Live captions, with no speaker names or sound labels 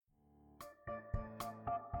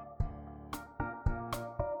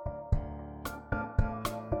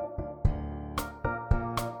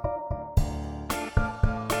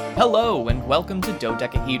Hello, and welcome to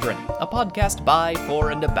Dodecahedron, a podcast by,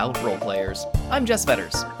 for, and about roleplayers. I'm Jess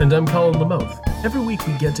Vetters. And I'm Colin Lamoth. Every week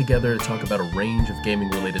we get together to talk about a range of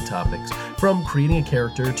gaming-related topics, from creating a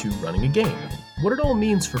character to running a game, what it all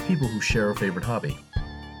means for people who share a favorite hobby.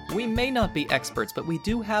 We may not be experts, but we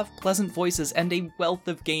do have pleasant voices and a wealth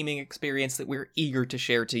of gaming experience that we're eager to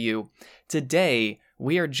share to you. Today,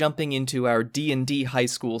 we are jumping into our D&D high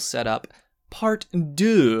school setup, part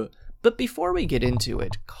 2. But before we get into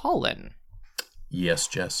it, Colin. Yes,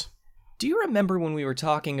 Jess. Do you remember when we were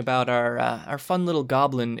talking about our fun little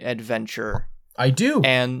goblin adventure? I do.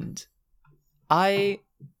 And I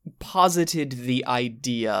posited the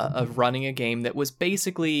idea of running a game that was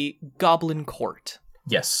basically Goblin Court.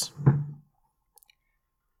 Yes.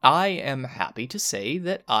 I am happy to say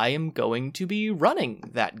that I am going to be running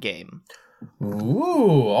that game.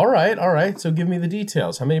 Ooh, all right. So give me the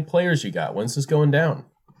details. How many players you got? When's this going down?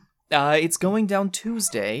 It's going down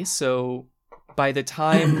Tuesday, so by the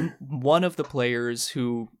time one of the players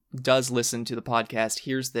who does listen to the podcast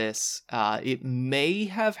hears this, it may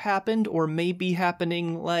have happened or may be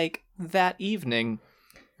happening like that evening.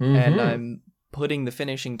 Mm-hmm. And I'm putting the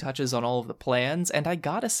finishing touches on all of the plans, and I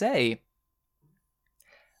gotta say,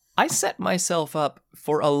 I set myself up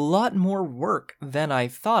for a lot more work than I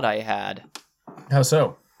thought I had. How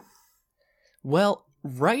so? Well,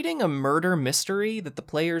 writing a murder mystery that the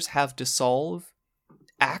players have to solve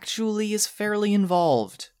actually is fairly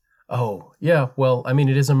involved. Oh, yeah, well, I mean,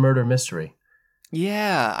 it is a murder mystery.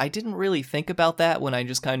 Yeah, I didn't really think about that when I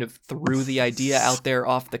just kind of threw the idea out there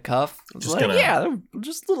off the cuff. Just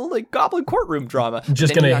little like goblin courtroom drama.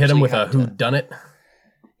 Just gonna hit him with a whodunit?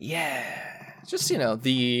 Yeah, just,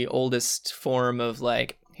 the oldest form of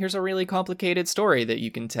like, here's a really complicated story that you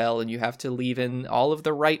can tell, and you have to leave in all of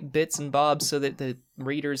the right bits and bobs so that the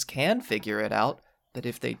readers can figure it out. But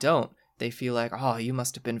if they don't, they feel like, oh, you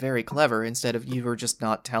must have been very clever, instead of you were just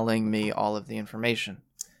not telling me all of the information.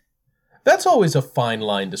 That's always a fine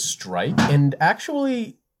line to strike, and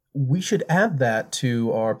actually, we should add that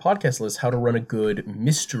to our podcast list, how to run a good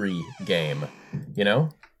mystery game,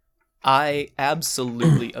 I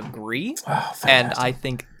absolutely agree. Oh, and I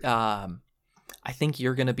think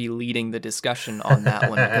you're going to be leading the discussion on that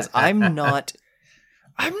one, because I'm not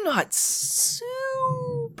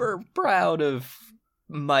super proud of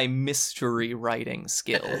my mystery writing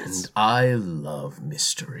skills. And I love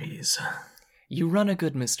mysteries. You run a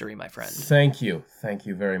good mystery, my friend. Thank you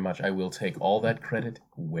very much. I will take all that credit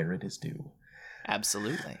where it is due.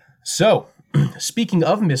 Absolutely. So, speaking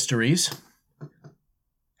of mysteries,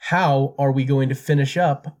 how are we going to finish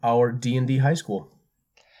up our D&D high school?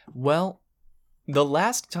 Well, the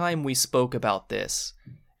last time we spoke about this,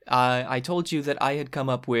 I told you that I had come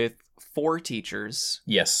up with 4 teachers.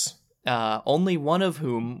 Yes. Only one of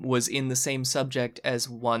whom was in the same subject as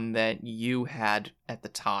one that you had at the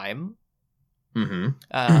time. Mm-hmm.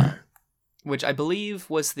 Which I believe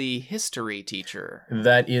was the history teacher.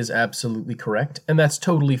 That is absolutely correct, and that's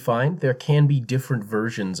totally fine. There can be different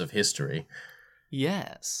versions of history.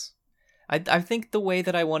 Yes. I think the way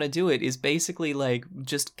that I want to do it is basically like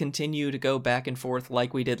just continue to go back and forth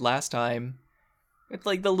like we did last time. It's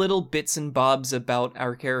like the little bits and bobs about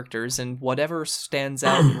our characters, and whatever stands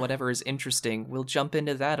out and whatever is interesting, we'll jump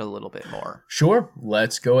into that a little bit more. Sure,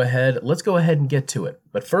 let's go ahead and get to it.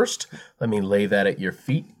 But first, let me lay that at your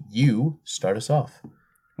feet. You start us off.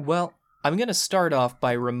 Well, I'm going to start off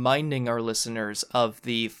by reminding our listeners of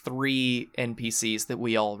the 3 NPCs that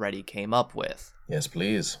we already came up with. Yes,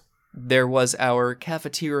 please. There was our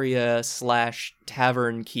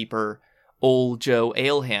cafeteria/tavern keeper, Old Joe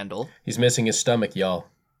Alehandle. He's missing his stomach, y'all.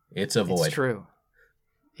 It's a void. It's true.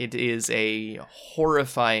 It is a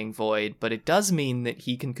horrifying void, but it does mean that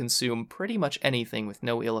he can consume pretty much anything with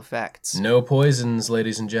no ill effects. No poisons,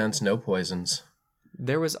 ladies and gents, no poisons.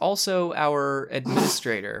 There was also our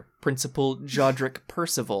administrator, Principal Jodric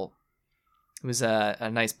Percival, who is a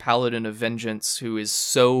nice paladin of vengeance who is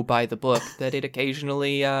so by the book that it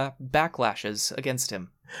occasionally backlashes against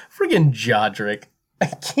him. Friggin' Jodric. I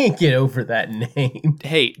can't get over that name.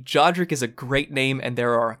 Hey, Jodric is a great name, and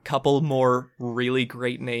there are a couple more really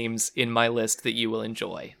great names in my list that you will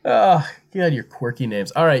enjoy. Oh, God, your quirky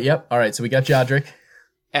names. All right, yep. All right, so we got Jodric.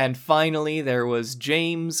 And finally, there was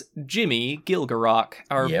James Jimmy Gilgarock,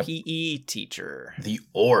 our PE teacher. The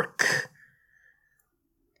orc.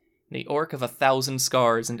 The orc of 1,000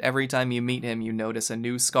 scars, and every time you meet him, you notice a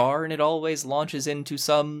new scar, and it always launches into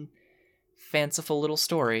some fanciful little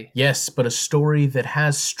story. Yes, but a story that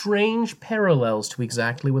has strange parallels to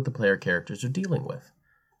exactly what the player characters are dealing with.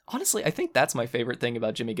 Honestly, I think that's my favorite thing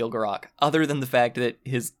about Jimmy Gilgarock, other than the fact that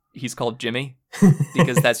he's called Jimmy,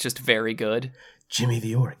 because that's just very good. Jimmy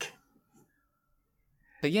the Orc.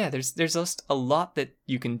 But yeah, there's just a lot that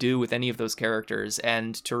you can do with any of those characters,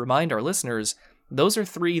 and to remind our listeners, those are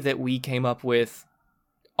 3 that we came up with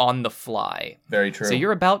on the fly. Very true. So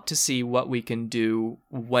you're about to see what we can do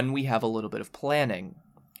when we have a little bit of planning.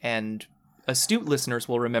 And astute listeners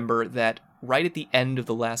will remember that right at the end of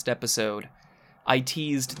the last episode, I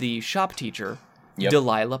teased the shop teacher,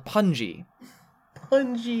 Delilah Punji.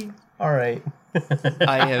 Punji. All right.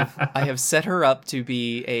 I have set her up to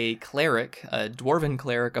be a cleric, a dwarven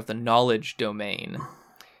cleric of the knowledge domain.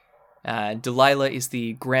 Delilah is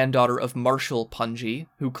the granddaughter of Marshall Punji,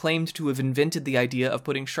 who claimed to have invented the idea of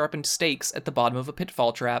putting sharpened stakes at the bottom of a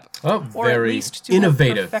pitfall trap, or very at least to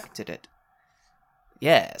innovative. have perfected it.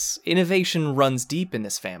 Yes, innovation runs deep in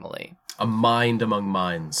this family. A mind among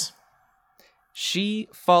minds. She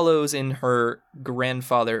follows in her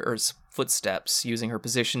grandfather's footsteps, using her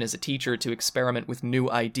position as a teacher to experiment with new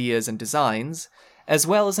ideas and designs, as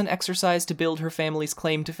well as an exercise to build her family's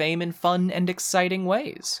claim to fame in fun and exciting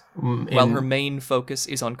ways. While her main focus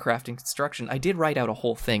is on crafting construction. I did write out a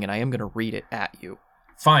whole thing, and I am going to read it at you.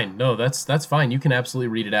 Fine. No, that's fine. You can absolutely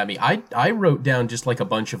read it at me. I wrote down just like a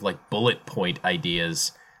bunch of like bullet point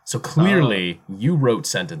ideas. So clearly you wrote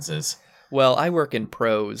sentences. Well, I work in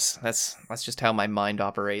prose. That's just how my mind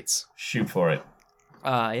operates. Shoot for it.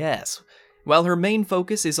 Yes. While her main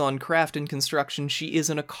focus is on craft and construction, she is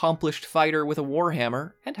an accomplished fighter with a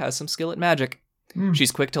warhammer and has some skill at magic.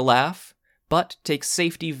 She's quick to laugh, but takes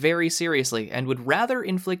safety very seriously and would rather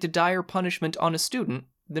inflict a dire punishment on a student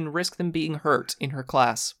than risk them being hurt in her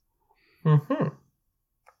class.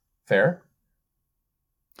 Fair.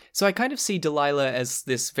 So I kind of see Delilah as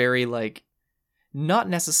this very, not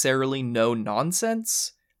necessarily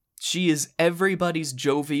no-nonsense. She is everybody's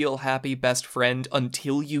jovial, happy best friend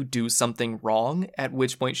until you do something wrong, at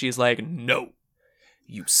which point she's like, no,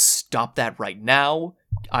 you stop that right now.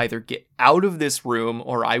 Either get out of this room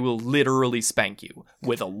or I will literally spank you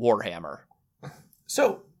with a warhammer.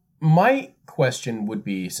 So my question would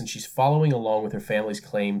be, since she's following along with her family's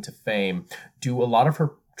claim to fame, do a lot of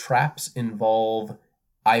her traps involve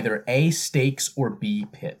either A, stakes, or B,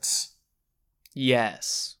 pits?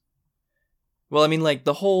 Yes. Well, I mean,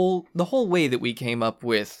 the whole way that we came up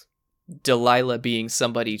with Delilah being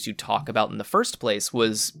somebody to talk about in the first place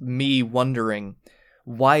was me wondering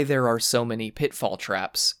why there are so many pitfall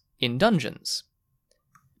traps in dungeons.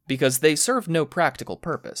 Because they serve no practical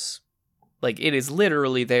purpose. It is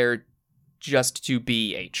literally there just to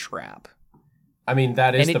be a trap. I mean,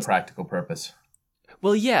 that is the practical purpose.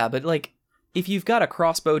 Well, yeah, but if you've got a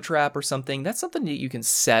crossbow trap or something, that's something that you can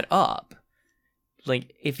set up.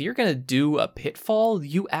 If you're going to do a pitfall,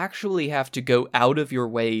 you actually have to go out of your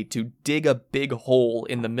way to dig a big hole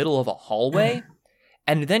in the middle of a hallway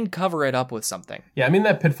and then cover it up with something. Yeah, I mean,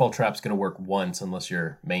 that pitfall trap's going to work once unless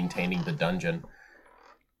you're maintaining the dungeon.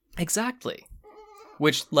 Exactly.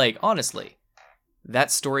 Which, honestly,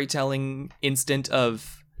 that storytelling instant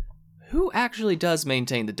of who actually does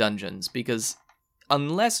maintain the dungeons, because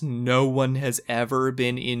unless no one has ever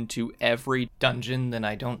been into every dungeon, then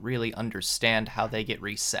I don't really understand how they get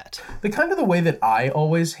reset. The way that I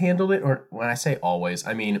always handled it, or when I say always,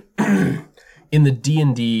 I mean in the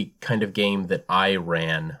D&D kind of game that I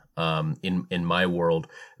ran in my world,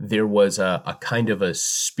 there was a kind of a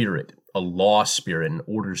spirit, a law spirit, an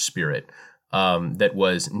order spirit, that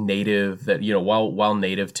was native, that, while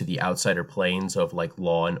native to the outsider planes of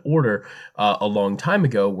law and order, a long time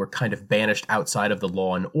ago, were kind of banished outside of the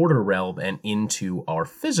law and order realm and into our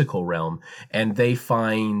physical realm. And they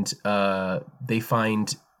find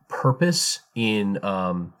purpose in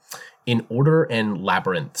order and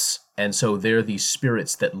labyrinths. And so they're these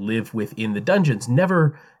spirits that live within the dungeons,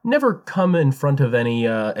 never come in front of any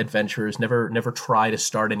adventurers, never try to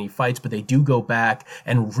start any fights, but they do go back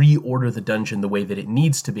and reorder the dungeon the way that it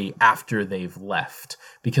needs to be after they've left,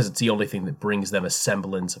 because it's the only thing that brings them a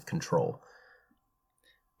semblance of control.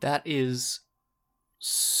 That is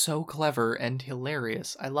so clever and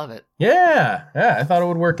hilarious. I love it. Yeah, I thought it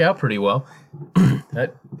would work out pretty well.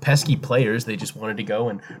 That pesky players, they just wanted to go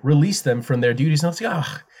and release them from their duties. And I was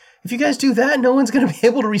like, if you guys do that, no one's going to be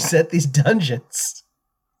able to reset these dungeons.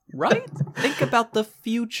 Right? Think about the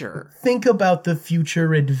future. Think about the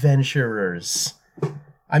future adventurers.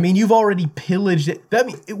 I mean, you've already pillaged it. I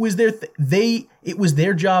mean, it was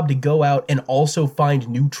their job to go out and also find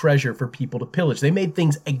new treasure for people to pillage. They made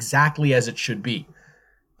things exactly as it should be.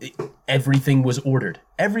 Everything was ordered.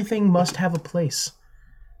 Everything must have a place.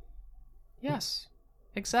 Yes,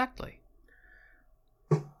 exactly.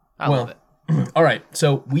 I love it. All right,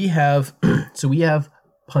 so we have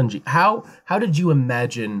Punji. How did you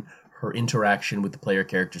imagine her interaction with the player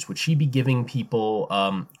characters? Would she be giving people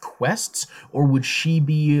quests, or would she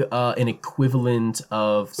be an equivalent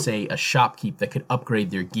of, say, a shopkeep that could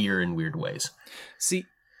upgrade their gear in weird ways? See,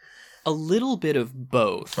 a little bit of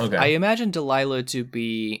both. Okay. I imagine Delilah to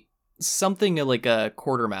be something like a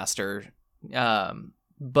quartermaster,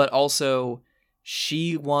 but also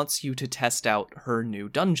she wants you to test out her new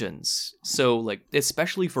dungeons. So, like,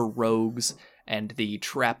 especially for rogues and the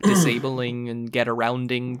trap disabling and get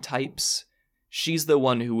arounding types, she's the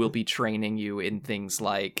one who will be training you in things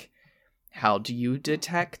like, how do you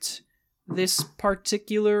detect this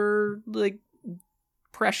particular, like,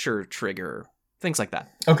 pressure trigger? Things like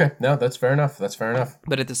that. Okay, no, that's fair enough.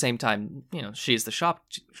 But at the same time, she's the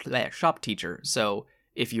shop teacher, so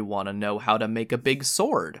if you want to know how to make a big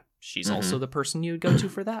sword, she's also the person you'd go to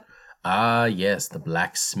for that. Ah, yes, the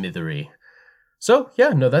blacksmithery. So, yeah,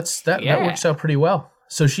 no, that works out pretty well.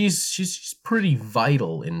 So she's pretty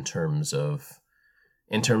vital in terms of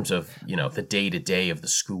the day-to-day of the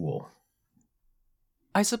school.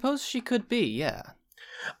 I suppose she could be, yeah.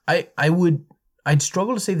 I'd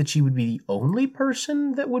struggle to say that she would be the only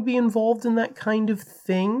person that would be involved in that kind of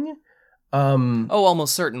thing.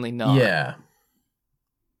 Almost certainly not. Yeah.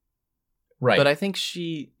 Right. But I think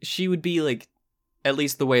she would be, like, at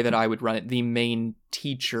least the way that I would run it, the main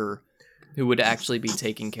teacher who would actually be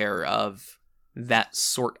taking care of that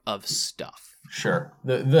sort of stuff. Sure.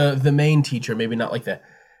 The main teacher, maybe not like the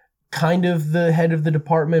kind of the head of the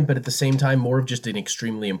department, but at the same time more of just an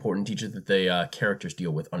extremely important teacher that the characters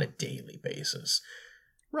deal with on a daily basis.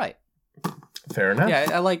 Right. Fair enough. Yeah,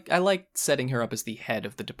 I like setting her up as the head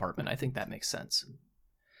of the department. I think that makes sense.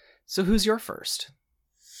 So who's your first?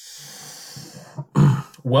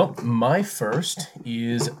 Well, my first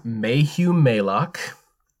is Mayhew Maylock.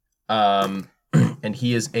 And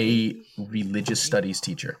he is a religious studies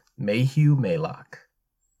teacher. Mayhew Maylock.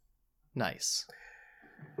 Nice.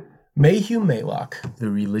 Mayhew Maylock, the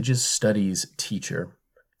religious studies teacher,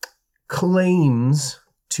 claims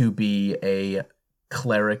to be a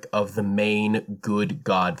cleric of the main good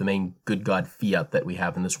god fiat that we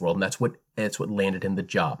have in this world, and that's what landed him the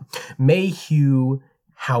job. Mayhew,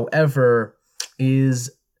 however,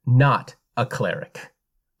 is not a cleric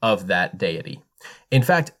of that deity. In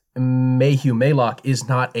fact, Mayhew Maylock is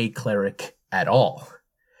not a cleric at all.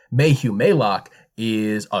 Mayhew Maylock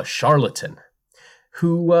is a charlatan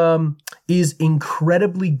who is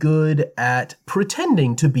incredibly good at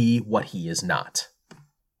pretending to be what he is not.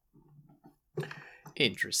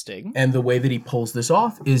 Interesting. And the way that he pulls this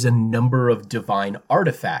off is a number of divine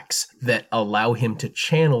artifacts that allow him to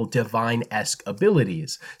channel divine-esque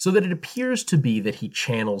abilities, so that it appears to be that he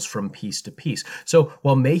channels from piece to piece. So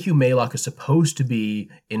while Mayhew Maylock is supposed to be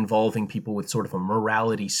involving people with sort of a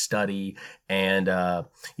morality study and,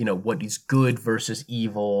 what is good versus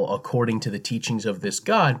evil according to the teachings of this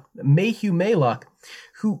god, Mayhew Maylock,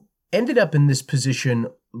 who ended up in this position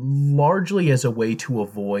largely as a way to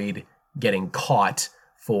avoid getting caught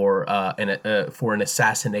for an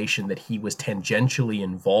assassination that he was tangentially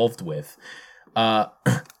involved with,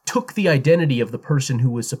 took the identity of the person who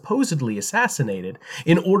was supposedly assassinated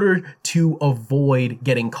in order to avoid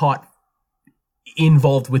getting caught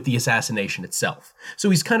involved with the assassination itself. So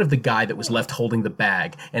he's kind of the guy that was left holding the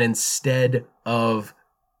bag, and instead of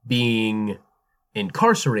being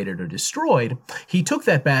incarcerated or destroyed, he took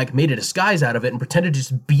that bag, made a disguise out of it, and pretended to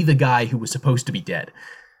just be the guy who was supposed to be dead.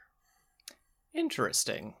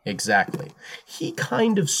 Interesting. Exactly. He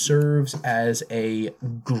kind of serves as a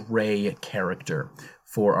gray character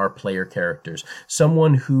for our player characters.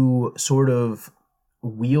 Someone who sort of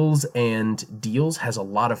wheels and deals, has a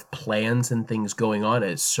lot of plans and things going on.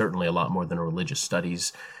 It's certainly a lot more than a religious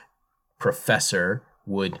studies professor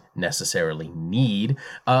would necessarily need,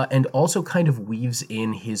 and also kind of weaves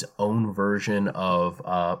in his own version of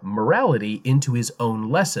morality into his own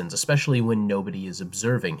lessons, especially when nobody is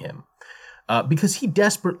observing him. Because he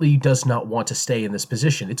desperately does not want to stay in this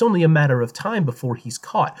position. It's only a matter of time before he's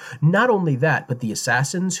caught. Not only that, but the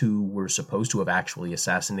assassins who were supposed to have actually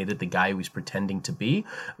assassinated the guy who he's pretending to be,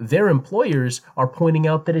 their employers are pointing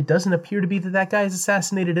out that it doesn't appear to be that guy is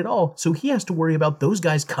assassinated at all, so he has to worry about those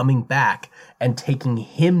guys coming back and taking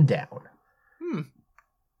him down.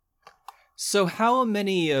 So how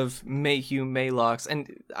many of Mayhew Maylock's,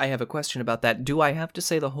 and I have a question about that, do I have to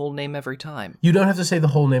say the whole name every time? You don't have to say the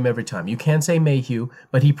whole name every time. You can say Mayhew,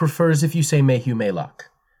 but he prefers if you say Mayhew Maylock.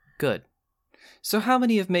 Good. So how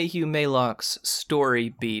many of Mayhew Maylock's story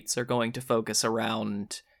beats are going to focus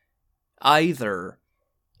around either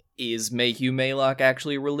is Mayhew Maylock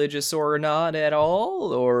actually religious or not at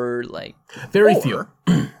all, or like... Very few.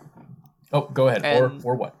 Oh, go ahead.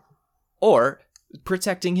 Or what? Or...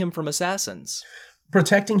 Protecting him from assassins.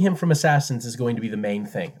 Protecting him from assassins is going to be the main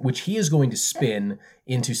thing, which he is going to spin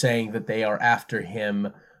into saying that they are after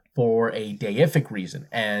him for a deific reason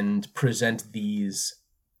and present these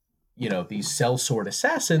sellsword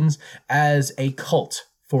assassins as a cult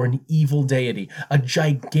for an evil deity, a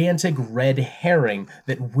gigantic red herring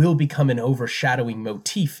that will become an overshadowing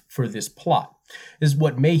motif for this plot. Is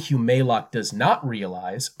what Mayhew Maylock does not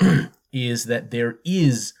realize is that there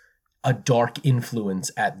is a dark influence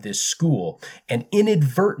at this school, and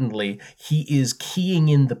inadvertently he is keying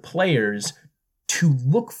in the players to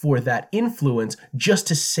look for that influence just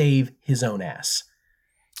to save his own ass.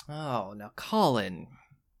 Oh, now Colin,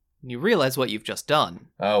 you realize what you've just done.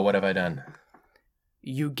 Oh, what have I done?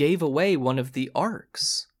 You gave away one of the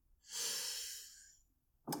arcs.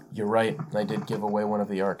 You're right. I did give away one of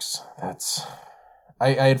the arcs. I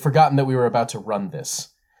had forgotten that we were about to run this.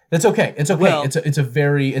 That's okay. It's okay. Well, it's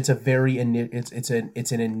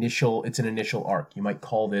an initial arc. You might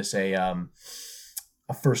call this a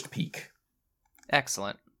first peek.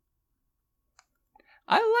 Excellent.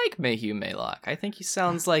 I like Mayhew Maylock. I think he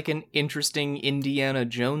sounds like an interesting Indiana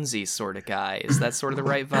Jonesy sort of guy. Is that sort of the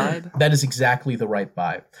right vibe? That is exactly the right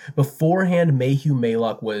vibe. Beforehand, Mayhew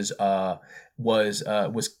Maylock was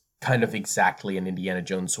kind of exactly an Indiana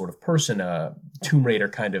Jones sort of person, a Tomb Raider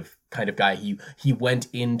kind of guy. He went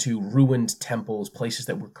into ruined temples, places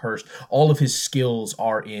that were cursed. All of his skills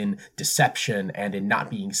are in deception and in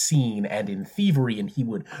not being seen and in thievery, and he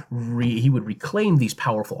would reclaim these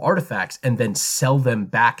powerful artifacts and then sell them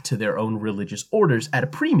back to their own religious orders at a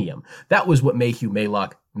premium. That was what Mayhew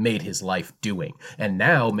Maylock made his life doing. And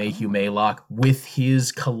now Mayhew Maylock, with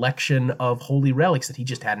his collection of holy relics that he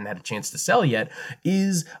just hadn't had a chance to sell yet,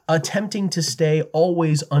 is attempting to stay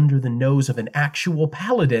always under the nose of an actual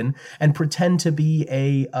paladin and pretend to be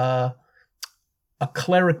a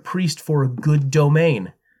cleric priest for a good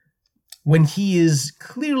domain, when he is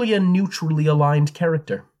clearly a neutrally aligned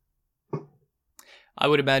character. I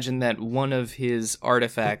would imagine that one of his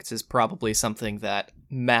artifacts is probably something that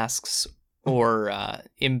masks or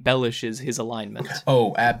embellishes his alignment.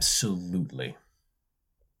 Oh, absolutely.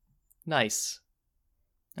 Nice.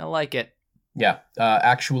 I like it. Yeah.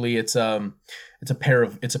 Actually, it's a pair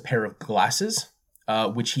of glasses,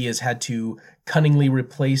 which he has had to cunningly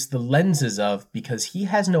replace the lenses of because he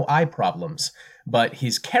has no eye problems, but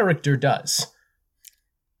his character does.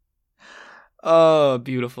 Oh,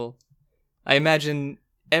 beautiful. I imagine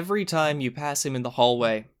every time you pass him in the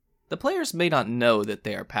hallway, the players may not know that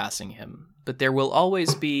they are passing him, but there will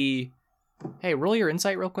always be, hey, roll your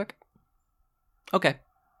insight real quick. Okay.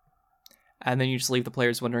 And then you just leave the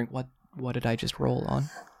players wondering, what did I just roll on?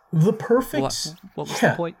 The perfect... What was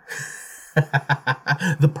the point?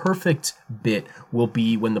 The perfect bit will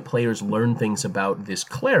be when the players learn things about this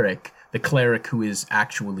cleric, the cleric who is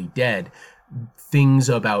actually dead, things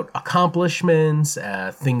about accomplishments,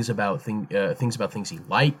 things about things he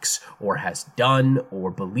likes or has done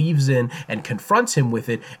or believes in, and confronts him with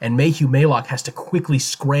it, and Mayhew Maylock has to quickly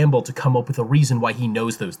scramble to come up with a reason why he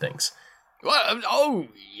knows those things. Well, oh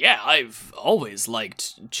yeah, I've always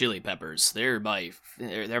liked chili peppers. They're my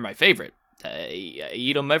favorite. I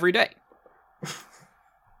eat them every day.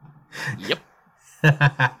 Yep.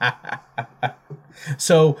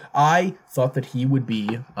 So I thought that he would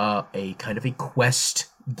be a kind of a quest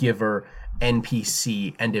giver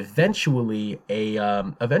NPC and eventually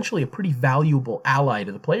a pretty valuable ally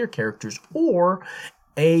to the player characters, or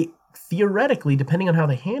a theoretically, depending on how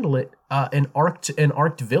they handle it, an arced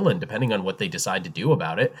villain, depending on what they decide to do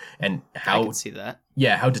about it and how I can see that.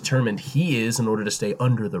 Yeah, how determined he is in order to stay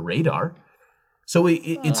under the radar. So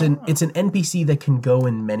it's an NPC that can go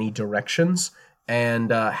in many directions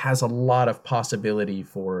and has a lot of possibility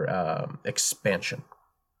for expansion.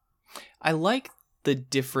 I like the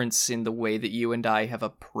difference in the way that you and I have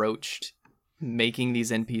approached making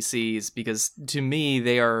these NPCs, because to me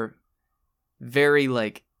they are very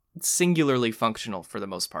singularly functional for the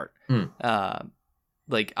most part.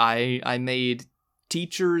 I made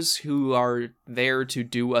teachers who are there to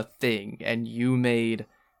do a thing, and you made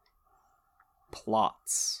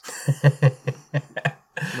plots.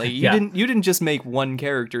 You didn't just make one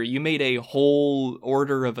character, you made a whole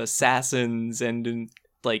order of assassins and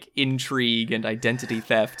intrigue and identity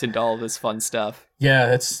theft and all this fun stuff. Yeah,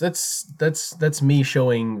 that's me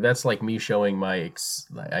showing. That's like me showing my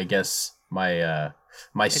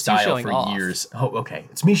my style for off. Years. Oh, okay.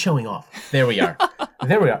 It's me showing off. There we are.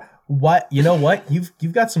 There we are. What? You know what?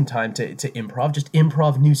 You've got some time to improv. Just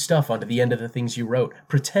improv new stuff onto the end of the things you wrote.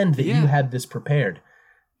 Pretend that you had this prepared.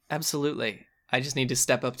 Absolutely. I just need to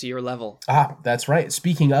step up to your level. Ah, that's right.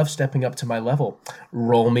 Speaking of stepping up to my level,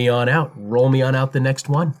 roll me on out. Roll me on out the next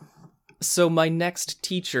one. So my next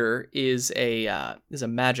teacher is a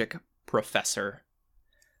magic professor.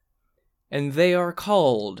 And they are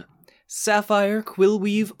called Sapphire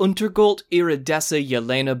Quillweave Untergold Iridessa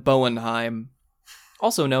Yelena Bowenheim,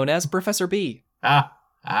 also known as Professor B.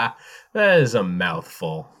 That is a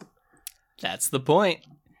mouthful. That's the point.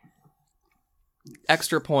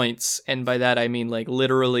 Extra points, and by that I mean like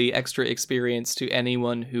literally extra experience to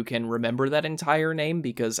anyone who can remember that entire name,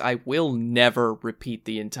 because I will never repeat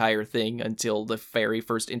the entire thing until the very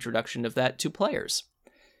first introduction of that to players.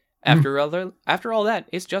 After all that,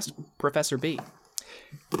 it's just Professor B.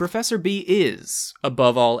 Professor B is,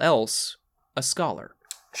 above all else, a scholar.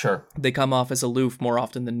 Sure. They come off as aloof more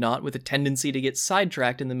often than not, with a tendency to get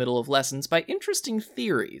sidetracked in the middle of lessons by interesting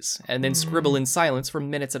theories, and then scribble in silence for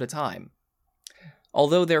minutes at a time.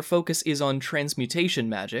 Although their focus is on transmutation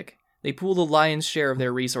magic, they pool the lion's share of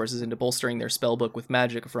their resources into bolstering their spellbook with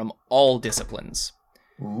magic from all disciplines.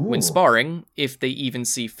 Ooh. When sparring, if they even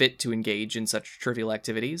see fit to engage in such trivial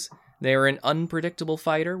activities, they are an unpredictable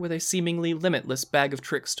fighter with a seemingly limitless bag of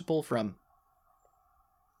tricks to pull from.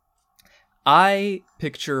 I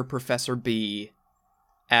picture Professor B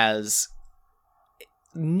as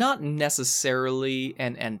not necessarily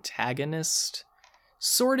an antagonist,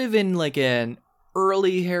 sort of in like an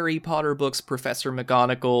early Harry Potter books Professor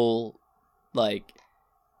McGonagall, like,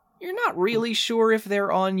 you're not really sure if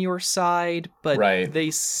they're on your side, but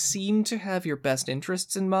they seem to have your best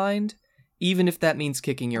interests in mind, even if that means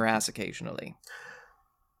kicking your ass occasionally.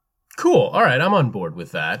 Cool. All right, I'm on board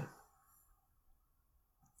with that.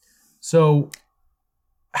 So,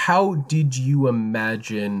 how did you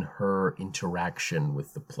imagine her interaction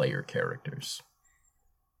with the player characters?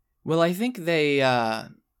 Well, I think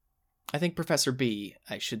I think Professor B,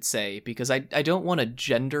 I should say, because I don't want to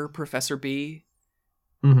gender Professor B.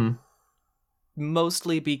 Mm-hmm.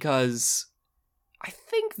 Mostly because I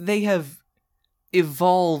think they have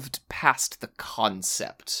evolved past the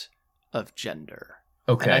concept of gender.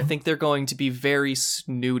 Okay. And I think they're going to be very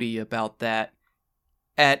snooty about that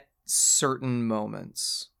at certain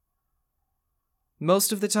moments.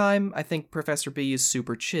 Most of the time, I think Professor B is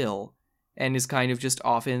super chill and is kind of just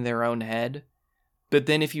off in their own head. But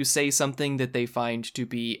then if you say something that they find to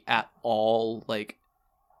be at all, like,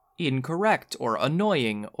 incorrect or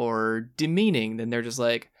annoying or demeaning, then they're just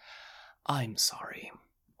like, I'm sorry.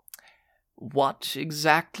 What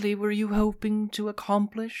exactly were you hoping to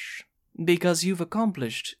accomplish? Because you've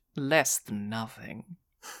accomplished less than nothing.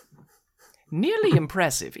 Nearly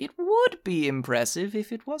impressive. It would be impressive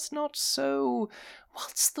if it was not so,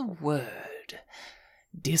 what's the word?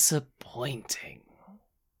 Disappointing.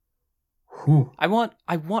 Whew. I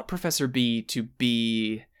want Professor B to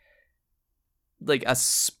be like a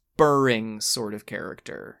spurring sort of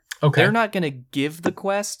character. Okay. They're not going to give the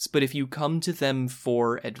quests, but if you come to them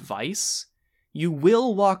for advice, you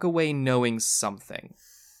will walk away knowing something.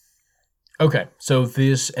 Okay, so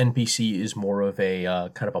this NPC is more of a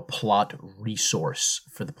kind of a plot resource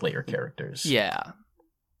for the player characters. Yeah,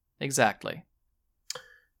 exactly.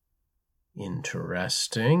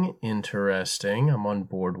 Interesting. I'm on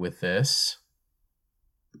board with this.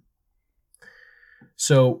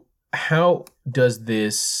 So, how does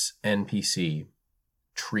this NPC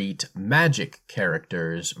treat magic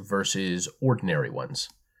characters versus ordinary ones?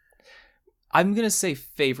 I'm going to say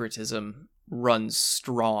favoritism runs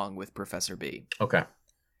strong with Professor B. Okay.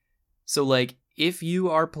 So, like, if you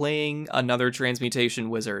are playing another transmutation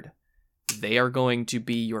wizard, they are going to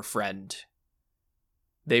be your friend.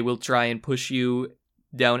 They will try and push you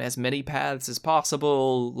down as many paths as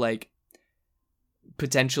possible, like,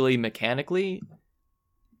 potentially mechanically.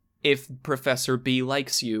 If Professor B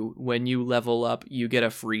likes you, when you level up, you get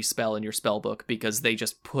a free spell in your spellbook because they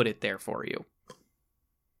just put it there for you.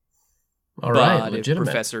 All right, but legitimate.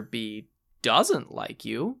 If Professor B doesn't like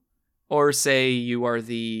you, or say you are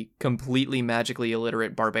the completely magically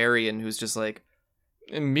illiterate barbarian who's just like,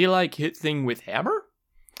 me like hit thing with hammer?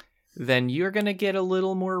 Then you're going to get a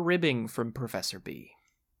little more ribbing from Professor B.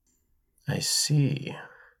 I see.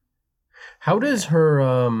 How does her,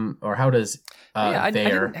 or how does I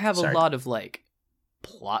didn't have a lot of, like,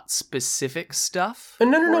 plot-specific stuff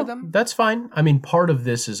No, them. That's fine. I mean, part of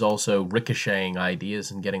this is also ricocheting ideas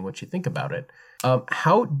and getting what you think about it.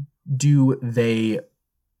 How do they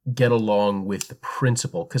get along with the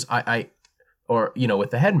principal? Because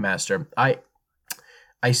with the headmaster,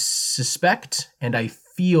 I suspect and I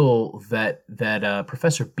feel that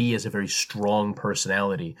Professor B has a very strong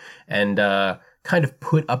personality, and kind of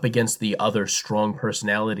put up against the other strong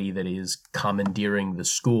personality that is commandeering the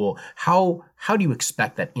school. How do you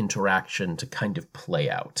expect that interaction to kind of play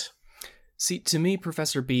out? See, to me,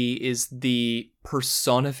 Professor B is the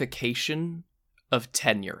personification of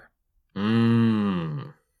tenure. I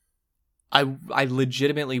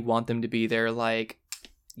legitimately want them to be there like,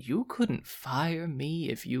 you couldn't fire me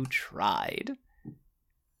if you tried.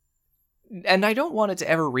 And I don't want it to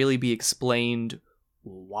ever really be explained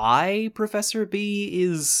why Professor B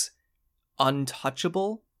is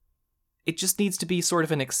untouchable. It just needs to be sort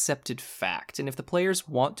of an accepted fact. And if the players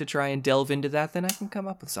want to try and delve into that, then I can come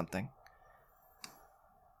up with something.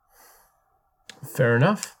 Fair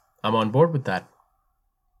enough. I'm on board with that.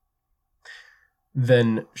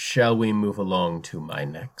 Then shall we move along to my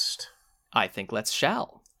next? I think let's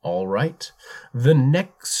shall. All right. The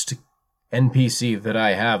next NPC that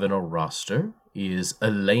I have in a roster is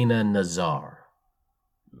Elena Nazar.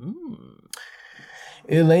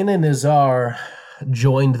 Elena Nazar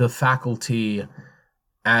joined the faculty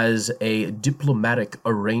as a diplomatic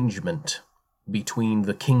arrangement between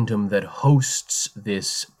the kingdom that hosts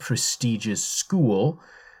this prestigious school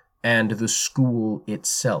and the school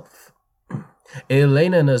itself.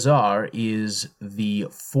 Elena Nazar is the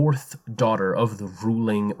fourth daughter of the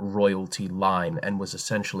ruling royalty line and was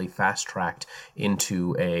essentially fast-tracked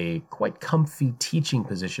into a quite comfy teaching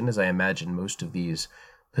position, as I imagine most of these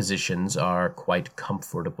positions are quite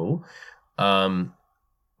comfortable, by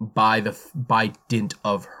dint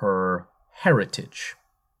of her heritage.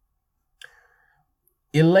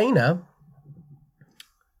 Elena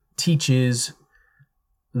teaches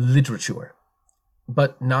literature,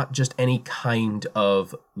 but not just any kind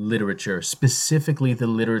of literature, specifically the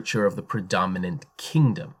literature of the predominant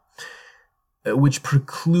kingdom, which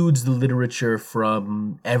precludes the literature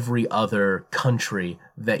from every other country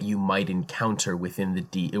that you might encounter within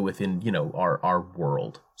our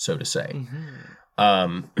world, so to say.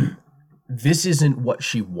 This isn't what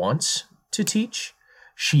she wants to teach.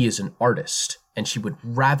 She is an artist, and she would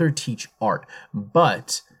rather teach art,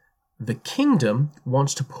 but the kingdom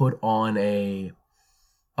wants to put on a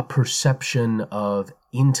perception of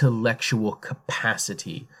intellectual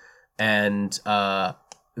capacity and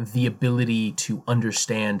the ability to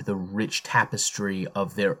understand the rich tapestry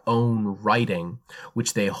of their own writing,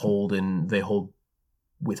 which they hold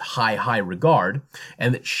with high regard,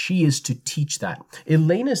 and that she is to teach that.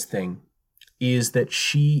 Elena's thing is that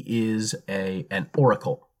she is an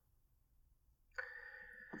oracle.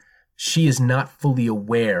 She is not fully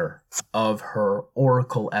aware of her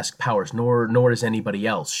oracle-esque powers, nor is anybody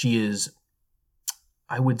else. She is,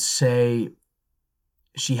 I would say,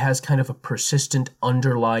 she has kind of a persistent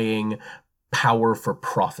underlying power for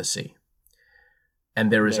prophecy.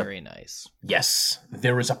 And there is very nice. Yes,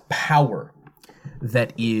 there is a power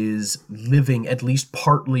that is living at least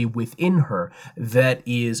partly within her that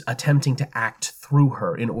is attempting to act through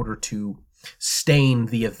her in order to stain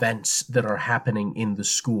the events that are happening in the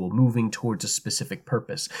school, moving towards a specific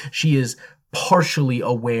purpose. She is partially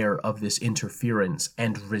aware of this interference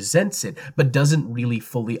and resents it, but doesn't really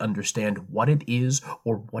fully understand what it is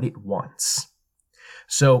or what it wants.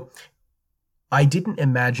 So I didn't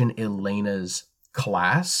imagine Elena's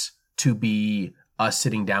class to be us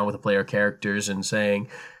sitting down with the player characters and saying,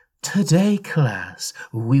 "Today, class,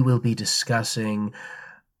 we will be discussing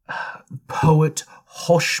poet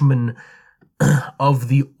Hoshman of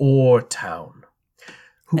the Ore Town.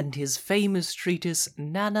 And his famous treatise,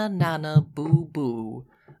 Nana Nana Boo Boo,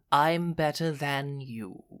 I'm better than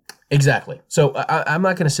you." Exactly. So I'm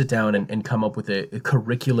not going to sit down and come up with a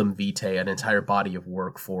curriculum vitae, an entire body of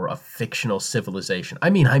work for a fictional civilization. I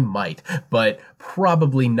mean, I might, but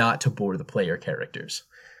probably not to bore the player characters.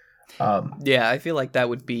 Yeah, I feel like that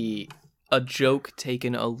would be a joke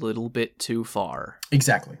taken a little bit too far.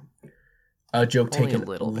 Exactly. A joke Only taken a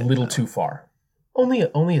little bit, too far. Only a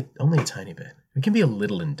tiny bit. We can be a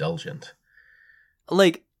little indulgent.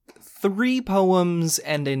 Like 3 poems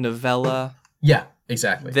and a novella. Yeah,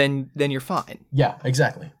 exactly. Then you're fine. Yeah,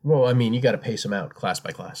 exactly. Well, I mean, you got to pace them out class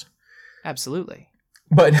by class. Absolutely.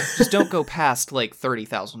 But just don't go past like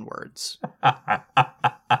 30,000 words.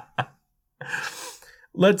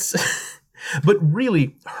 But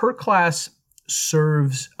really, her class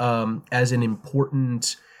serves as an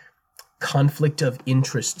important conflict of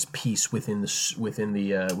interests piece within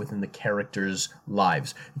the characters'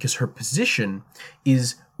 lives, because her position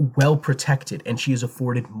is well protected and she is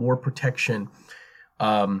afforded more protection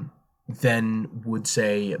than would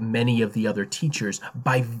say many of the other teachers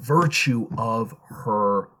by virtue of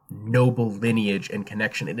her noble lineage and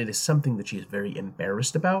connection. And it is something that she is very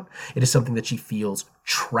embarrassed about. It is something that she feels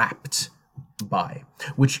trapped by,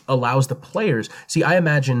 which allows the players... See, I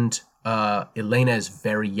imagined Elena is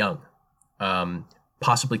very young,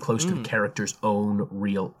 possibly close to the character's own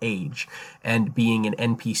real age, and being an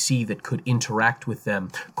NPC that could interact with them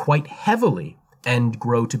quite heavily and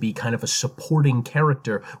grow to be kind of a supporting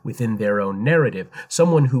character within their own narrative.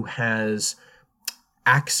 Someone who has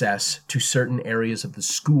access to certain areas of the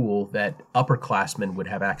school that upperclassmen would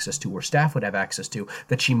have access to or staff would have access to,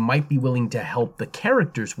 that she might be willing to help the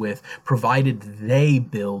characters with, provided they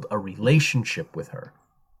build a relationship with her.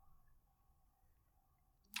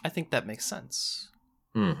 I think that makes sense.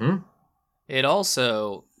 Mm-hmm. It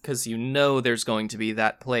also, because there's going to be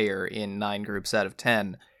that player in 9 groups out of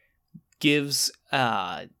 10, gives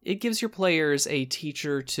your players a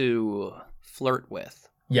teacher to flirt with.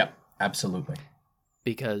 Yep, absolutely.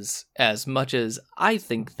 Because as much as I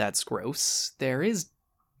think that's gross, there is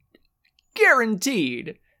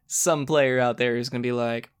guaranteed some player out there who's going to be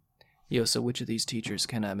like, yo, so which of these teachers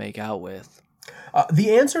can I make out with?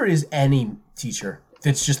 The answer is any teacher.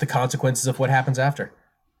 It's just the consequences of what happens after.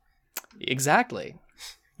 Exactly.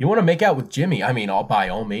 You want to make out with Jimmy? I mean, by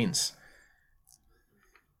all means.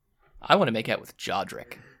 I want to make out with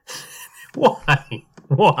Jodrick. Why?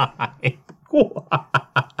 Why?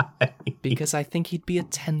 Because I think he'd be a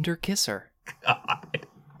tender kisser. God.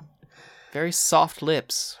 Very soft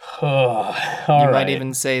lips. All you might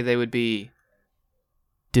even say they would be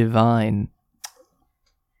divine.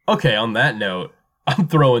 Okay, on that note, I'm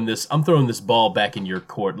throwing this ball back in your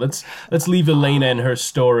court. Let's leave Elena and her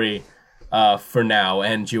story for now,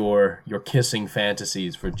 and your kissing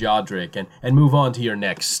fantasies for Jodrick, and move on to your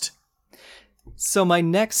next. So my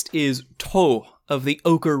next is To of the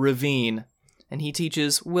Ochre Ravine, and he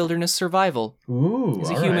teaches wilderness survival. Ooh, he's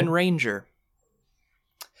a human ranger.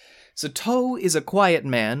 So To is a quiet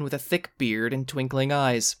man with a thick beard and twinkling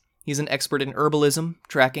eyes. He's an expert in herbalism,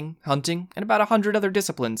 tracking, hunting, and about 100 other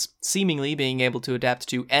disciplines, seemingly being able to adapt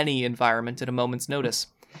to any environment at a moment's notice.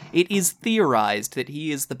 It is theorized that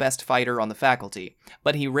he is the best fighter on the faculty,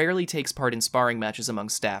 but he rarely takes part in sparring matches among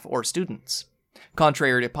staff or students.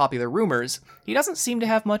 Contrary to popular rumors, he doesn't seem to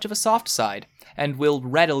have much of a soft side, and will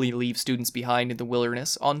readily leave students behind in the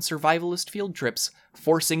wilderness on survivalist field trips,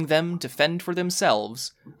 forcing them to fend for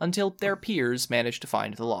themselves until their peers manage to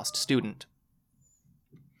find the lost student.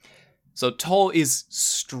 So To is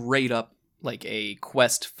straight up like a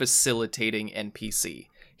quest facilitating NPC.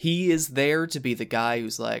 He is there to be the guy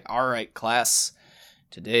who's like, all right, class,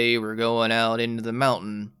 today we're going out into the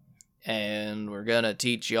mountain, and we're gonna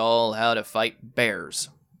teach y'all how to fight bears.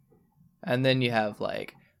 And then you have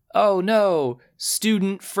like, oh no,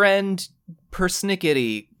 student friend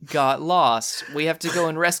Persnickety got lost. We have to go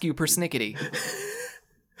and rescue Persnickety.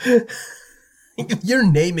 You're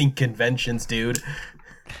naming conventions, dude.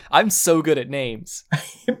 I'm so good at names.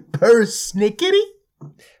 Persnickety?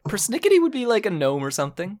 Persnickety would be like a gnome or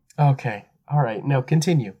something. Okay. All right. No,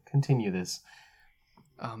 continue. Continue this.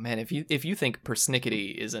 Oh man, if you think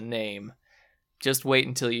Persnickety is a name, just wait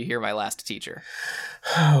until you hear my last teacher.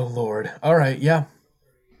 Oh Lord. All right, yeah.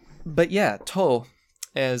 But yeah, To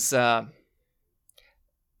as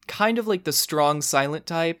kind of like the strong silent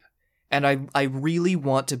type, and I really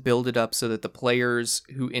want to build it up so that the players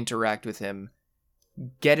who interact with him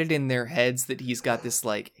get it in their heads that he's got this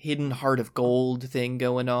like hidden heart of gold thing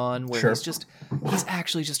going on where Sure. he's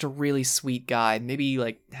actually just a really sweet guy. Maybe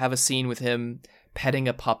like have a scene with him petting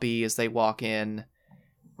a puppy as they walk in,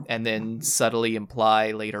 and then subtly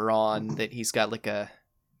imply later on that he's got like a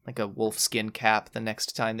wolf skin cap the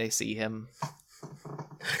next time they see him.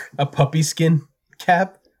 A puppy skin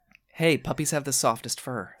cap? Hey, puppies have the softest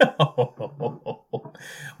fur.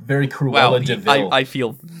 Very Cruella de Vil. I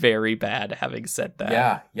feel very bad having said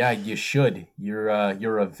that. Yeah, you should. You're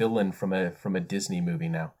a villain from a Disney movie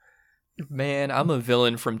now. Man, I'm a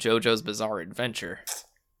villain from JoJo's Bizarre Adventure.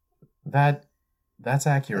 That's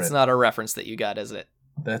accurate. It's not a reference that you got, is it?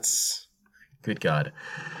 That's good God.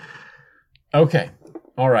 Okay.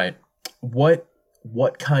 All right. What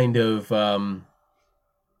kind of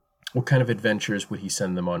adventures would he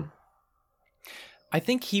send them on? I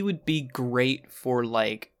think he would be great for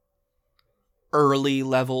like early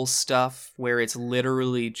level stuff where it's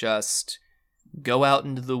literally just go out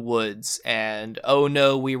into the woods and oh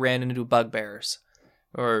no, we ran into bugbears.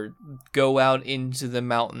 Or go out into the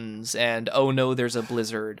mountains and oh no, there's a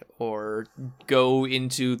blizzard. Or go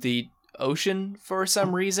into the ocean for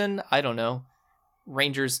some reason. I don't know.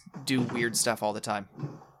 Rangers do weird stuff all the time.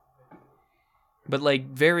 But like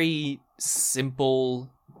very simple,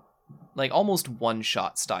 like almost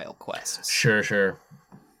one-shot style quests. Sure.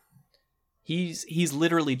 He's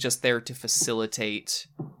literally just there to facilitate,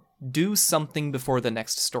 do something before the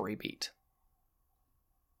next story beat.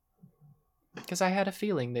 Because I had a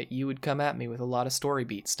feeling that you would come at me with a lot of story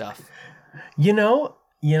beat stuff.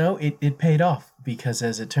 It paid off, because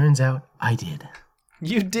as it turns out, I did.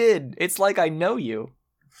 You did. It's like I know you.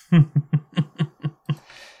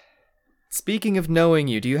 Speaking of knowing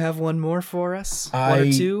you, do you have one more for us? One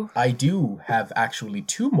or two? I do have actually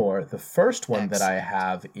two more. The first one that I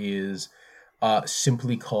have is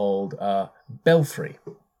simply called Belfry.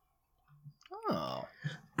 Oh.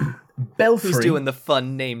 Belfry. Who's doing the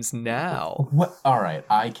fun names now? What? All right,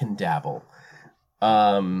 I can dabble.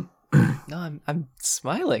 No, I'm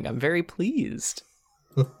smiling. I'm very pleased.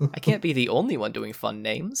 I can't be the only one doing fun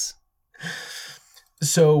names.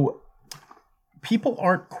 So, people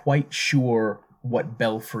aren't quite sure what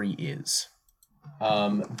Belfry is.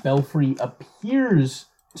 Belfry appears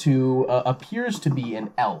to be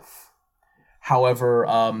an elf. However,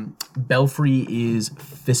 Belfry is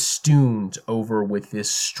festooned over with this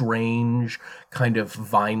strange kind of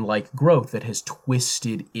vine-like growth that has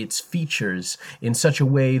twisted its features in such a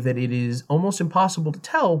way that it is almost impossible to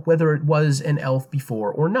tell whether it was an elf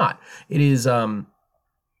before or not. It is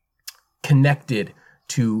connected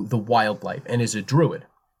to the wildlife and is a druid.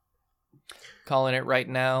 Calling it right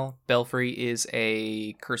now, Belfry is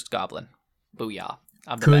a cursed goblin. Booyah.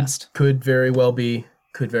 I'm the best. Could very well be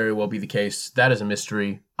the case. That is a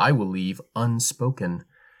mystery I will leave unspoken.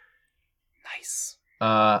 Nice.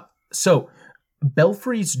 So,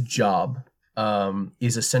 Belfry's job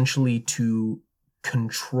is essentially to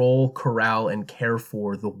control, corral, and care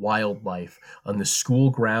for the wildlife on the school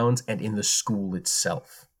grounds and in the school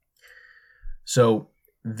itself. So,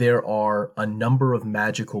 there are a number of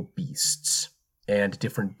magical beasts and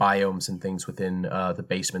different biomes and things within the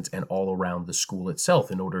basements and all around the school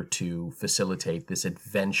itself in order to facilitate this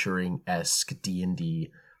adventuring-esque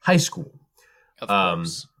D&D high school. Of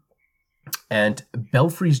course. And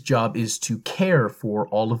Belfry's job is to care for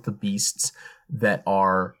all of the beasts that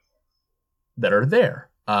are there,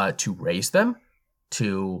 to raise them,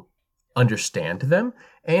 to understand them,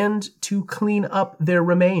 and to clean up their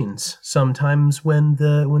remains sometimes when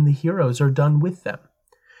the heroes are done with them.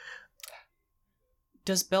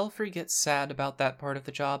 Does Belfry get sad about that part of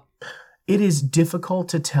the job? It is difficult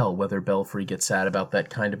to tell whether Belfry gets sad about that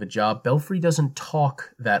kind of a job. Belfry doesn't talk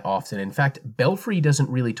that often. In fact, Belfry doesn't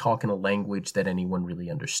really talk in a language that anyone really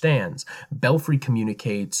understands. Belfry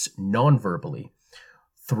communicates non-verbally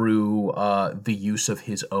through the use of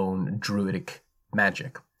his own druidic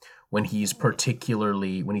magic. When he's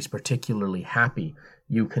particularly happy,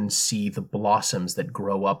 you can see the blossoms that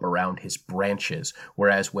grow up around his branches,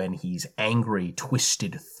 whereas when he's angry,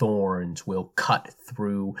 twisted thorns will cut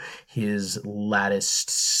through his latticed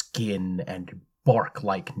skin and bark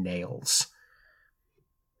like nails.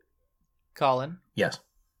 Colin? Yes?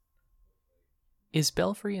 Is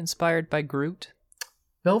Belfry inspired by Groot?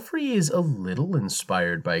 Belfry is a little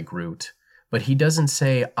inspired by Groot, but he doesn't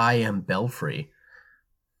say, "I am Belfry."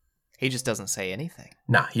 He just doesn't say anything.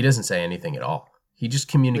 Nah, he doesn't say anything at all. He just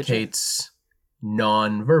communicates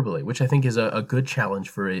non-verbally, which I think is a good challenge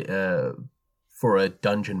for a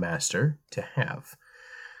dungeon master to have.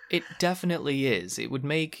 It definitely is. It would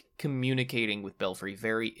make communicating with Belfry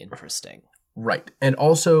very interesting. Right. And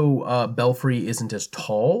also, Belfry isn't as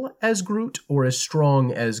tall as Groot or as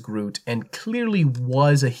strong as Groot, and clearly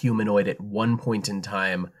was a humanoid at one point in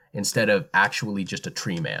time instead of actually just a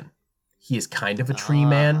tree man. He is kind of a tree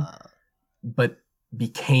man, but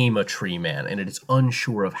became a tree man, and it is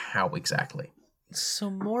unsure of how exactly. So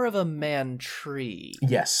more of a man tree.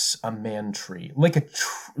 Yes, a man tree, like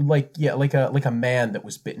a man that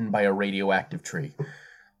was bitten by a radioactive tree.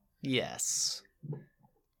 Yes,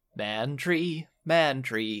 man tree,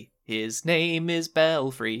 his name is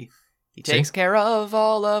Belfry. He takes care of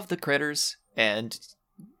all of the critters and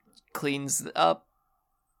cleans up.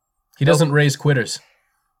 He doesn't raise quitters.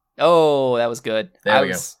 Oh, that was good. There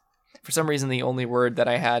we go. For some reason, the only word that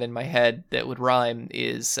I had in my head that would rhyme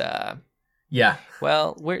is, yeah.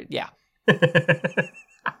 Well, yeah.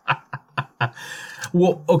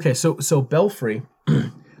 Well, okay, so Belfry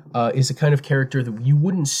is a kind of character that you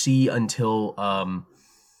wouldn't see until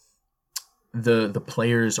the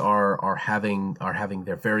players are having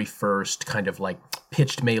their very first kind of like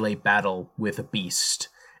pitched melee battle with a beast.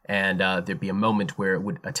 And there'd be a moment where it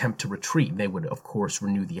would attempt to retreat. They would, of course,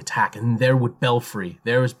 renew the attack, and there was Belfry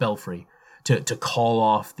to call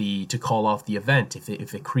off the event.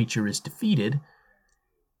 If a creature is defeated,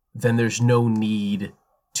 then there's no need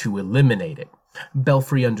to eliminate it.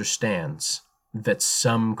 Belfry understands that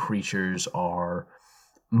some creatures are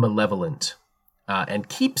malevolent, and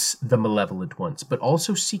keeps the malevolent ones, but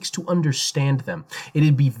also seeks to understand them.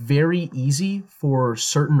 It'd be very easy for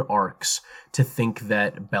certain arcs to think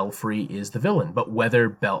that Belfry is the villain, but whether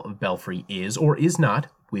Belfry is or is not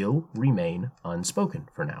will remain unspoken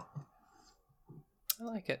for now. I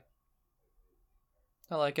like it.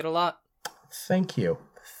 I like it a lot. Thank you.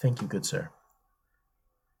 Thank you, good sir.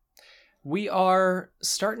 We are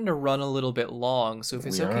starting to run a little bit long, so if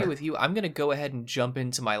it's okay with you, I'm going to go ahead and jump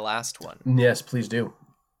into my last one. Yes, please do.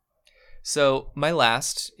 So my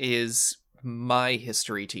last is my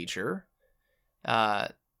history teacher.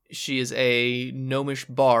 She is a gnomish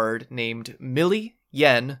bard named Millie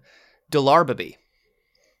Yen Delarbaby.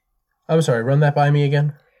 I'm sorry, run that by me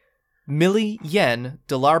again. Millie Yen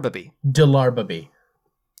Delarbaby. Delarbaby.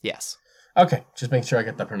 Yes. Okay, just make sure I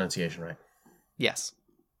get the pronunciation right. Yes.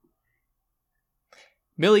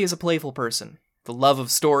 Millie is a playful person, the love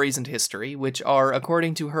of stories and history, which are,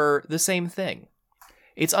 according to her, the same thing.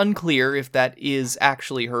 It's unclear if that is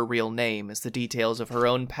actually her real name, as the details of her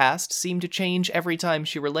own past seem to change every time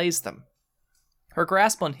she relays them. Her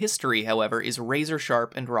grasp on history, however, is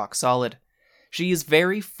razor-sharp and rock-solid. She is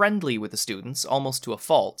very friendly with the students, almost to a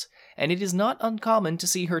fault, and it is not uncommon to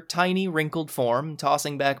see her tiny, wrinkled form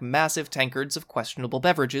tossing back massive tankards of questionable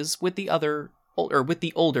beverages with the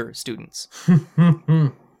older students.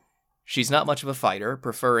 She's not much of a fighter,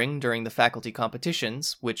 preferring during the faculty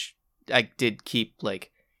competitions, which I did keep,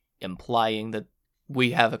 implying that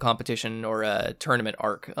we have a competition or a tournament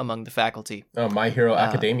arc among the faculty. Oh, My Hero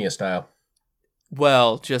Academia style.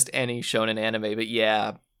 Well, just any shonen anime, but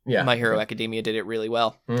yeah, My Hero Academia did it really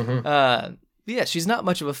well. Mm-hmm. Yeah, she's not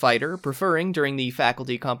much of a fighter, preferring during the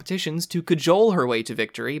faculty competitions to cajole her way to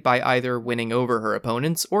victory by either winning over her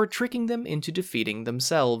opponents or tricking them into defeating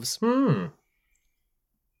themselves.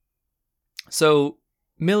 So,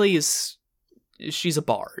 Millie she's a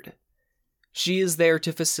bard. She is there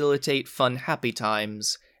to facilitate fun, happy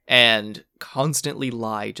times and constantly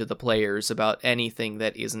lie to the players about anything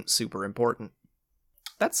that isn't super important.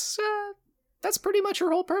 That's pretty much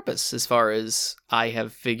her whole purpose, as far as I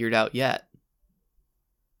have figured out yet.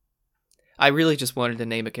 I really just wanted to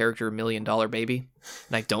name a character $1 Million Baby,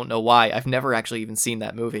 and I don't know why. I've never actually even seen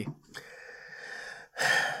that movie.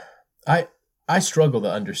 I struggle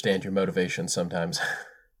to understand your motivations sometimes.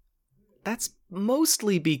 That's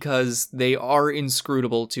mostly because they are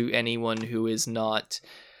inscrutable to anyone who is not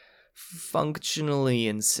functionally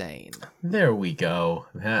insane. There we go.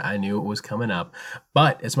 I knew it was coming up.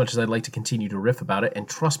 But as much as I'd like to continue to riff about it, and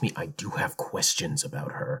trust me, I do have questions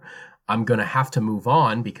about her, I'm going to have to move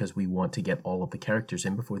on because we want to get all of the characters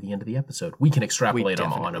in before the end of the episode. We can extrapolate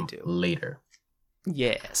on them later.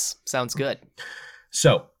 Yes, sounds good.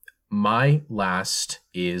 So, my last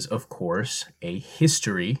is, of course, a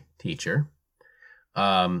history teacher.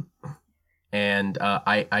 And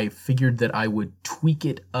I figured that I would tweak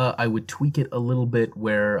it. I would tweak it a little bit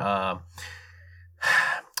where I'm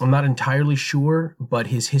not entirely sure, but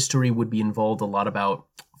his history would be involved a lot about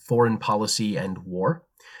foreign policy and war.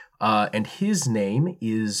 And his name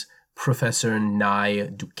is Professor Nye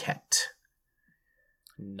Duquette.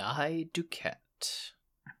 Nye Duquette.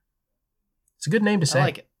 It's a good name to say. I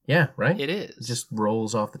like it. Yeah, right? It is. It just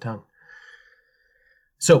rolls off the tongue.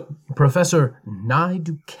 So, Professor Nye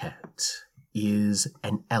Duquette is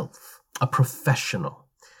an elf, a professional.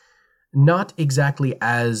 Not exactly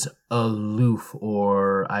as aloof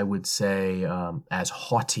or, I would say, as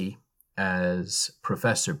haughty as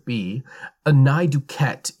Professor B. Nye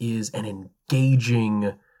Duquette is an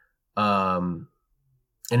engaging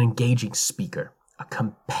speaker, a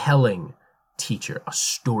compelling teacher, a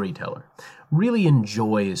storyteller. Really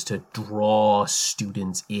enjoys to draw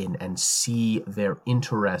students in and see their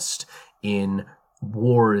interest in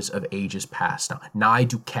wars of ages past. Now, Nye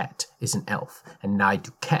Duquette is an elf, and Nye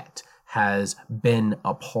Duquette has been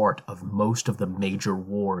a part of most of the major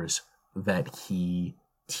wars that he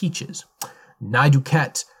teaches. Nye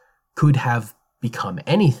Duquette could have become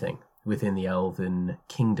anything within the Elven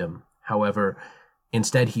Kingdom. However,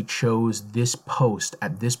 instead, he chose this post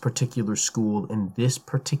at this particular school in this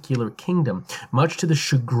particular kingdom, much to the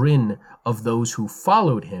chagrin of those who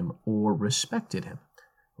followed him or respected him.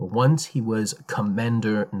 Once he was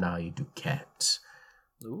Commander Nye Duquette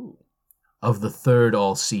of the Third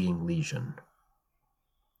All-Seeing Legion.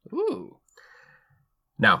 Ooh.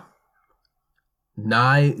 Now,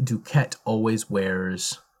 Nye Duquette always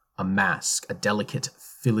wears a mask, a delicate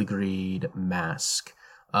filigreed mask.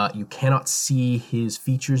 You cannot see his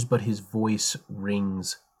features, but his voice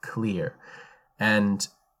rings clear. And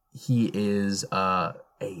he is a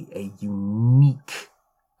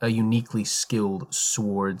uniquely skilled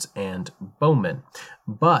swords and bowman.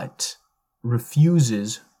 But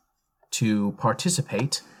refuses to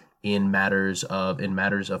participate in matters of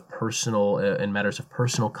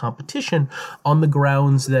personal competition on the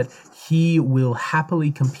grounds that he will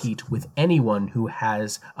happily compete with anyone who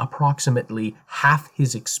has approximately half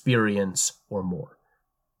his experience or more.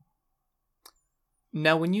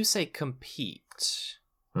 Now, when you say compete,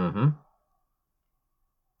 how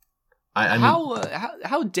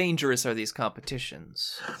dangerous are these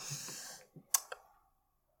competitions?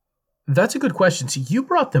 That's a good question. See, you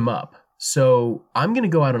brought them up. So I'm going to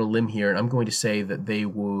go out on a limb here, and I'm going to say that they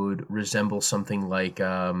would resemble something like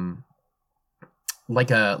a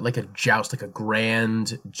joust, like a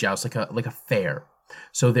grand joust, like a fair.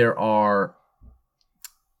 So there are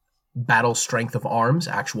battle strength of arms,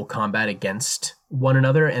 actual combat against one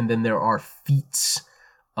another, and then there are feats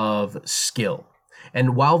of skill.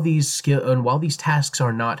 And while these tasks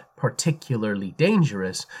are not particularly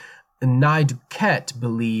dangerous, Nai Duquette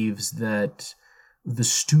believes that the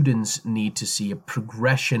students need to see a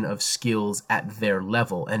progression of skills at their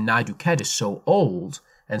level. And Nai Duquette is so old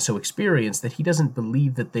and so experienced that he doesn't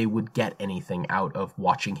believe that they would get anything out of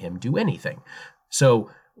watching him do anything.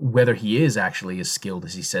 So whether he is actually as skilled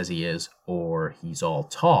as he says he is, or he's all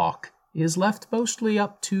talk, is left mostly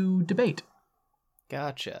up to debate.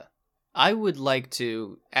 Gotcha. I would like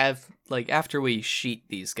to, after we sheet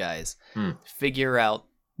these guys, figure out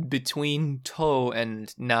between To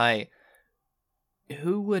and Nai,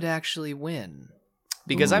 who would actually win?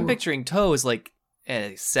 Because I'm picturing To as like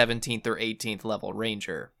a 17th or 18th level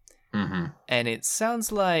ranger. Mm-hmm. And it sounds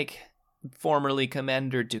like formerly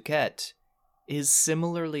Commander Duquette is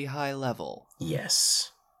similarly high level.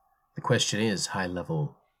 Yes. The question is, high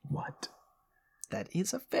level what? That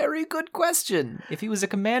is a very good question. If he was a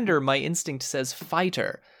commander, my instinct says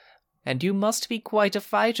fighter. And you must be quite a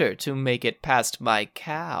fighter to make it past my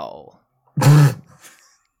cow.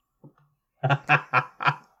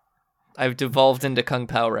 I've devolved into Kung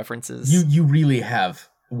Pao references. You really have,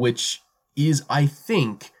 which is, I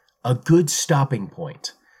think, a good stopping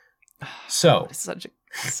point. So, it's such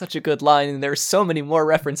a good line, and there's so many more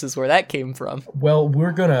references where that came from. Well,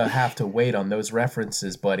 we're gonna have to wait on those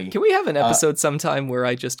references, buddy. Can we have an episode sometime where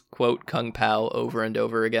I just quote Kung Pao over and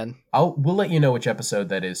over again? We'll let you know which episode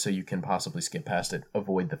that is, so you can possibly skip past it.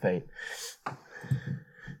 Avoid the fate.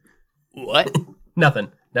 What?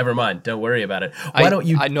 Nothing. Never mind. Don't worry about it. Why don't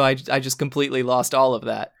you... I know, I just completely lost all of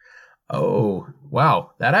that. Oh,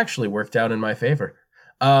 wow. That actually worked out in my favor.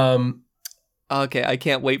 Okay, I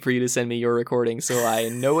can't wait for you to send me your recording so I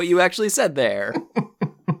know what you actually said there.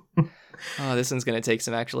 Oh, this one's going to take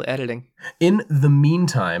some actual editing. In the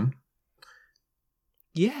meantime...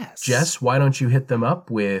 Yes. Jess, why don't you hit them up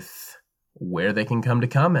with where they can come to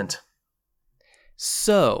comment?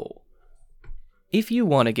 So... if you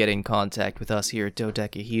want to get in contact with us here at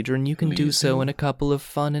Dodecahedron, you can do so in a couple of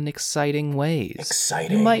fun and exciting ways.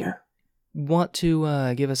 Exciting. You might want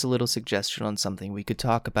to give us a little suggestion on something we could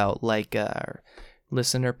talk about, like our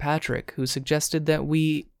listener Patrick, who suggested that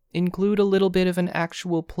we include a little bit of an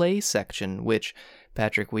actual play section, which,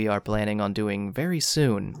 Patrick, we are planning on doing very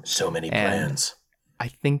soon. So many plans. I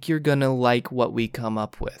think you're gonna like what we come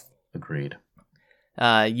up with. Agreed.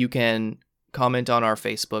 You can comment on our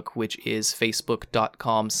Facebook, which is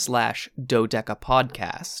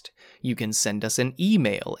facebook.com/dodecapodcast. You can send us an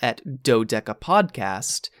email at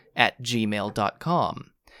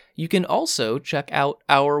dodecapodcast@gmail.com. You can also check out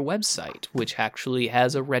our website, which actually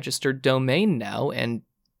has a registered domain now and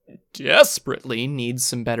desperately needs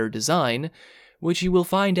some better design, which you will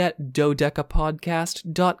find at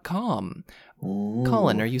dodecapodcast.com. Ooh,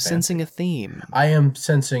 Colin, are you sensing a theme? I am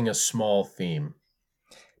sensing a small theme.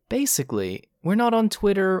 Basically, we're not on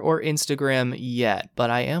Twitter or Instagram yet, but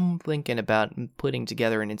I am thinking about putting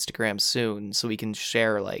together an Instagram soon so we can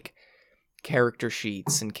share, like, character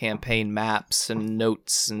sheets and campaign maps and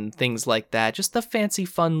notes and things like that. Just the fancy,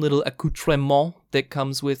 fun little accoutrement that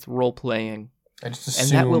comes with role-playing. I just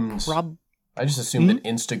assumed that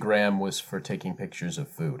Instagram was for taking pictures of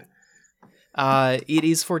food. It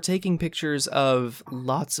is for taking pictures of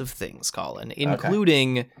lots of things, Colin,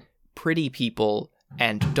 including pretty people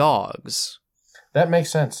and dogs. That makes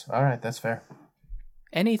sense. All right, that's fair.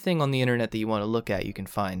 Anything on the internet that you want to look at, you can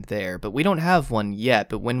find there. But we don't have one yet,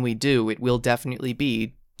 but when we do, it will definitely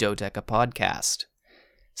be Dodeca Podcast.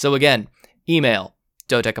 So again, email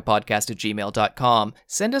dodecapodcast@gmail.com.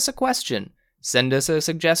 Send us a question. Send us a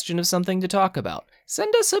suggestion of something to talk about.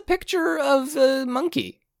 Send us a picture of a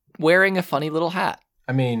monkey wearing a funny little hat.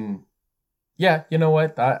 I mean, yeah, you know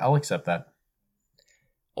what? I'll accept that.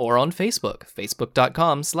 Or on Facebook,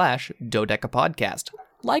 facebook.com/dodecapodcast.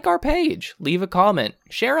 Like our page, leave a comment,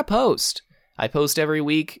 share a post. I post every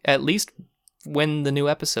week, at least when the new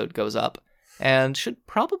episode goes up, and should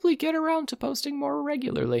probably get around to posting more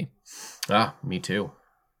regularly. Me too.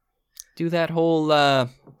 Do that whole,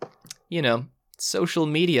 social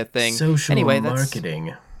media thing. Social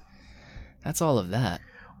marketing. That's all of that.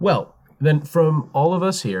 Well, then from all of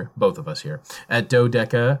us here, both of us here, at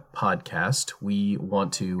Dodeca Podcast, we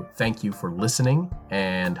want to thank you for listening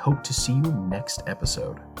and hope to see you next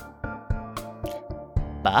episode.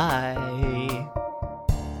 Bye.